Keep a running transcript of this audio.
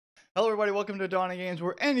Hello everybody, welcome to Donnie Games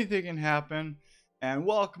where anything can happen, and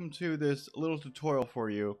welcome to this little tutorial for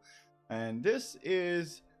you. And this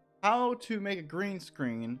is how to make a green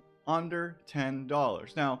screen under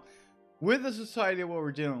 $10. Now, with the society of what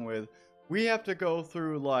we're dealing with, we have to go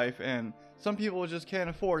through life, and some people just can't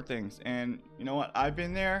afford things. And you know what, I've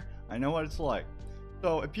been there, I know what it's like.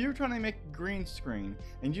 So if you're trying to make a green screen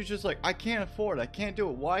and you're just like, I can't afford it, I can't do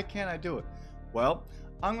it, why can't I do it? Well,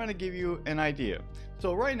 I'm going to give you an idea.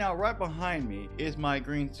 So right now, right behind me is my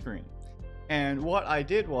green screen. And what I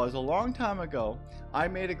did was, a long time ago, I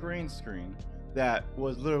made a green screen that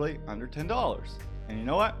was literally under $10. And you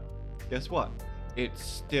know what? Guess what? It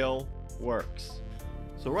still works.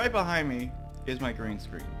 So right behind me is my green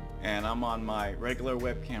screen. And I'm on my regular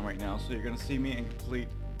webcam right now, so you're going to see me in complete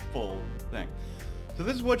full thing. So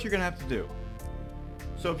this is what you're going to have to do.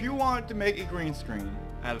 So if you want to make a green screen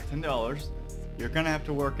out of $10, you're gonna have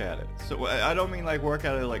to work at it. So I don't mean like work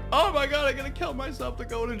at it like, oh my god, I'm gonna kill myself to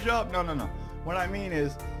go to job. No. What I mean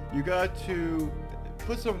is you got to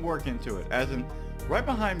put some work into it. As in, right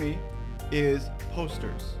behind me is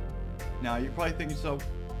posters. Now you're probably thinking, so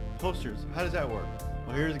posters, how does that work?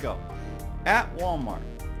 Well, here's it go. At Walmart,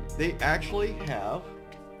 they actually have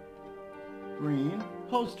green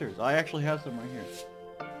posters. I actually have some right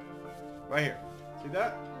here. Right here. See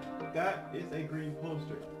that? That is a green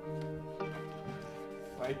poster.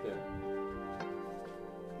 Right there.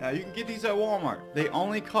 Now you can get these at Walmart. They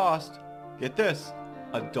only cost, get this,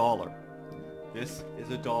 $1. This is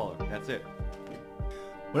 $1. That's it.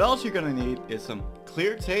 What else you're gonna need is some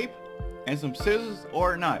clear tape and some scissors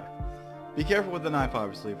or a knife. Be careful with the knife,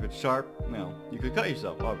 obviously. If it's sharp, you know, you could cut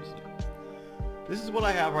yourself, obviously. This is what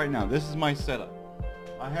I have right now. This is my setup.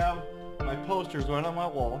 I have my posters right on my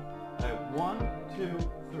wall. I have 1, 2,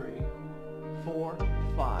 3, 4,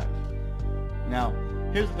 5. Now,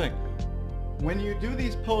 here's the thing. When you do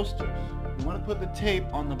these posters, you want to put the tape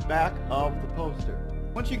on the back of the poster.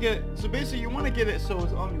 Once you get it, so basically you want to get it so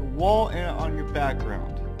it's on your wall and on your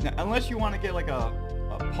background. Now, unless you want to get like a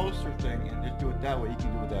poster thing and just do it that way, you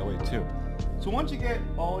can do it that way too. So once you get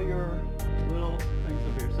all your little things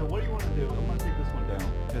up here, so what do you want to do? I'm going to take this one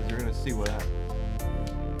down because you're going to see what happens.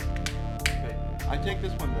 Okay, I take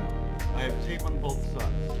this one down. I have tape on both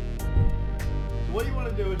sides. What you want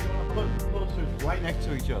to do is you want to put the posters right next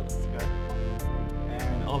to each other, okay?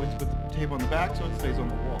 And always put the tape on the back so it stays on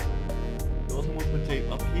the wall. You also want to put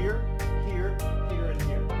tape up here, here, here, and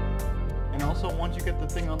here. And also, once you get the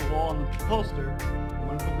thing on the wall and the poster, you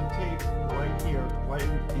want to put the tape right here, right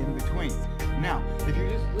in between. Now, if you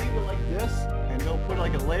just leave it like this and don't put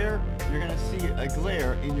like a layer, you're going to see a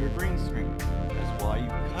glare in your green screen. That's why you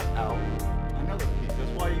cut out another piece.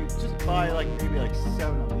 That's why you just buy like maybe like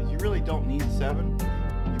 7 of these. You really don't need 7.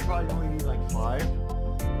 You probably only need like 5.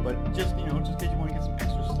 But just, you know, just in case you want to get some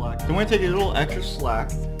extra slack. So I'm going to take a little extra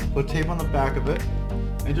slack, put tape on the back of it,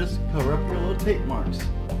 and just cover up your little tape marks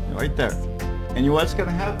right there. And what's going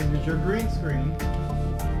to happen is your green screen,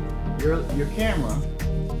 your camera,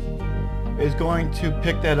 is going to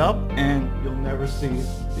pick that up, and you'll never see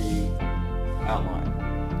the outline.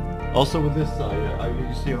 Also with this side, you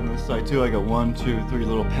can see on this side too, I got 1, 2, 3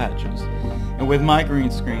 little patches. And with my green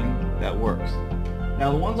screen, that works.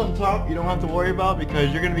 Now the ones on top, you don't have to worry about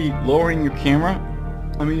because you're going to be lowering your camera.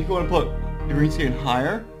 I mean, if you want to put the green screen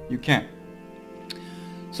higher, you can.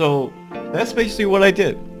 So that's basically what I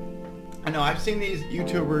did. I know I've seen these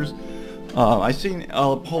YouTubers, I've seen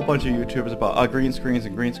a whole bunch of YouTubers about green screens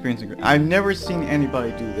and green screens. I've never seen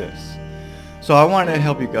anybody do this. So I wanted to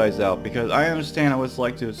help you guys out because I understand what it's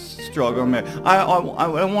like to struggle.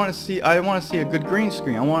 I want to see a good green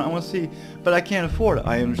screen. I want to see, but I can't afford it.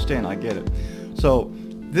 I understand. I get it. So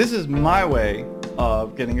this is my way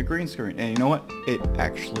of getting a green screen, and you know what? It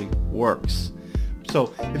actually works.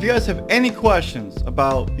 So if you guys have any questions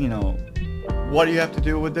about, you know, what do you have to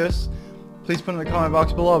do with this, please put in the comment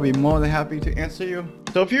box below. I'll be more than happy to answer you.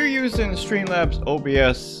 So if you're using Streamlabs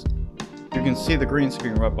OBS, you can see the green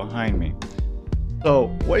screen right behind me.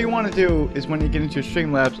 So what you want to do is when you get into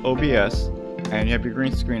Streamlabs OBS and you have your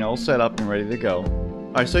green screen all set up and ready to go.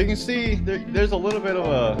 Alright, so you can see there's a little bit of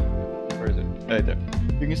a, where is it? Right there.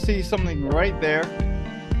 You can see something right there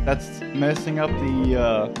that's messing up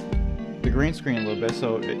the green screen a little bit,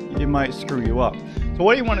 so it might screw you up. So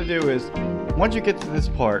what you want to do is, once you get to this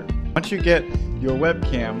part, once you get your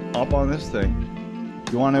webcam up on this thing,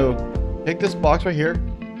 you want to take this box right here,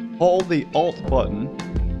 hold the Alt button,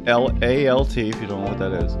 L-A-L-T, if you don't know what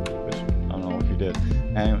that is, which I don't know if you did,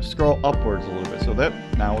 and scroll upwards a little bit, so that,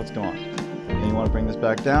 now it's gone. And you want to bring this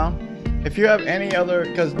back down. If you have any other,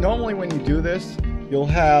 because normally when you do this, you'll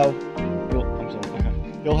have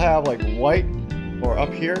like white, or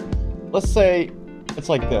up here, let's say it's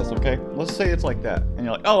like this, okay? Let's say it's like that. And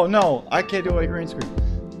you're like, oh no, I can't do a green screen.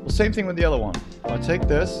 Well, same thing with the other one. I'm gonna take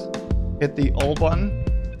this, hit the Alt button,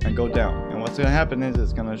 and go down. And what's gonna happen is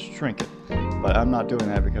it's gonna shrink it. But I'm not doing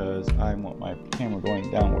that because I want my camera going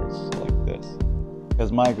downwards like this.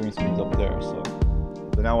 Because my green screen's up there, so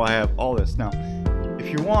now I have all this. Now, if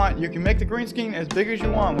you want, you can make the green screen as big as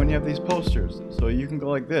you want when you have these posters. So you can go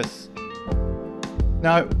like this.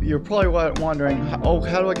 Now, you're probably wondering, how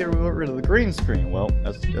do I get rid of the green screen? Well,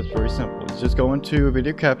 that's very simple. It's just go into a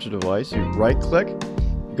video capture device, you right click,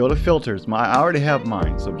 you go to filters. I already have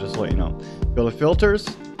mine, so just to let you know. Go to filters.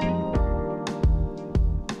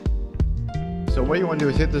 So what you want to do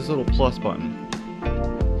is hit this little plus button.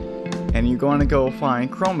 And you're going to go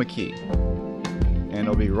find chroma key. And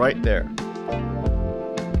it'll be right there.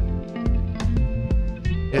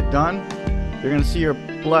 Hit done. You're going to see your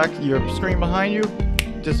screen behind you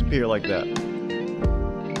disappear like that.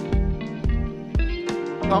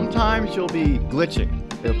 Sometimes you'll be glitching.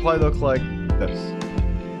 It'll probably look like this.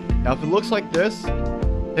 Now if it looks like this,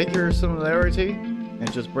 take your similarity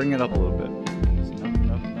and just bring it up a little bit.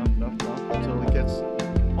 Enough until it gets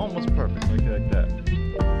almost perfect, like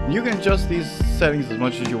that. You can adjust these settings as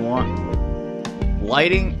much as you want.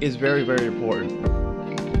 Lighting is very, very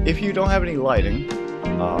important. If you don't have any lighting,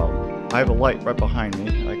 I have a light right behind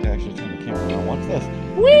me. I can actually turn the camera on. Watch this.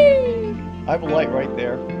 Whee! I have a light right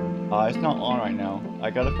there. It's not on right now.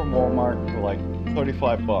 I got it from Walmart for like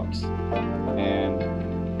 35 bucks. And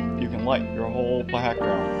you can light your whole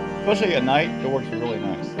background. Especially at night, it works really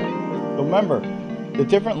nice. But remember, the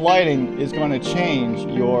different lighting is going to change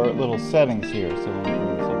your little settings here. So let me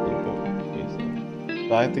bring this up a little bit.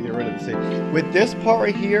 So I have to get rid of the thing. With this part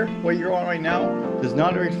right here, what you're on right now, does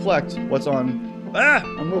not reflect what's on.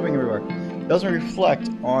 I'm moving everywhere. It doesn't reflect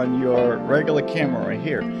on your regular camera right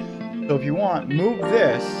here. So if you want, move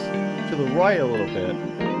this to the right a little bit.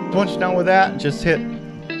 Once you're done with that, just hit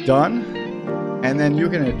done. And then you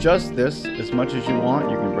can adjust this as much as you want.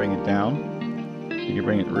 You can bring it down. You can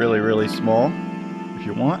bring it really, really small if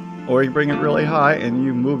you want. Or you bring it really high and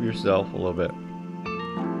you move yourself a little bit.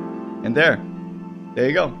 And there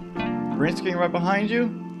you go. Green screen right behind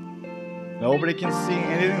you. Nobody can see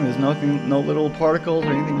anything. There's nothing, no little particles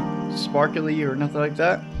or anything sparkly or nothing like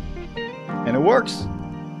that. And it works.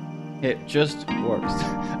 It just works.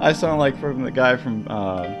 I sound like from the guy from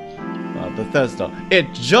Bethesda.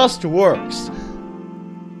 It just works.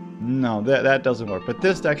 No, that doesn't work. But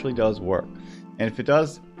this actually does work. And if it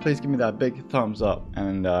does, please give me that big thumbs up.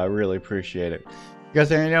 And I really appreciate it. If you guys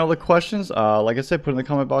have any other questions, like I said, put in the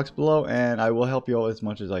comment box below. And I will help you out as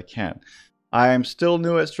much as I can. I am still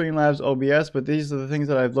new at Streamlabs OBS, but these are the things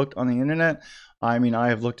that I've looked on the internet. I mean, I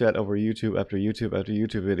have looked at over YouTube after YouTube after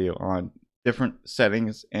YouTube video on different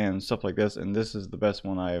settings and stuff like this, and this is the best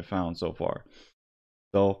one I have found so far.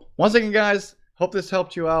 So, once again, guys, hope this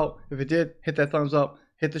helped you out. If it did, hit that thumbs up,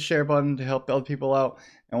 hit the share button to help other people out.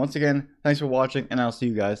 And once again, thanks for watching, and I'll see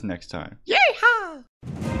you guys next time. Yeah!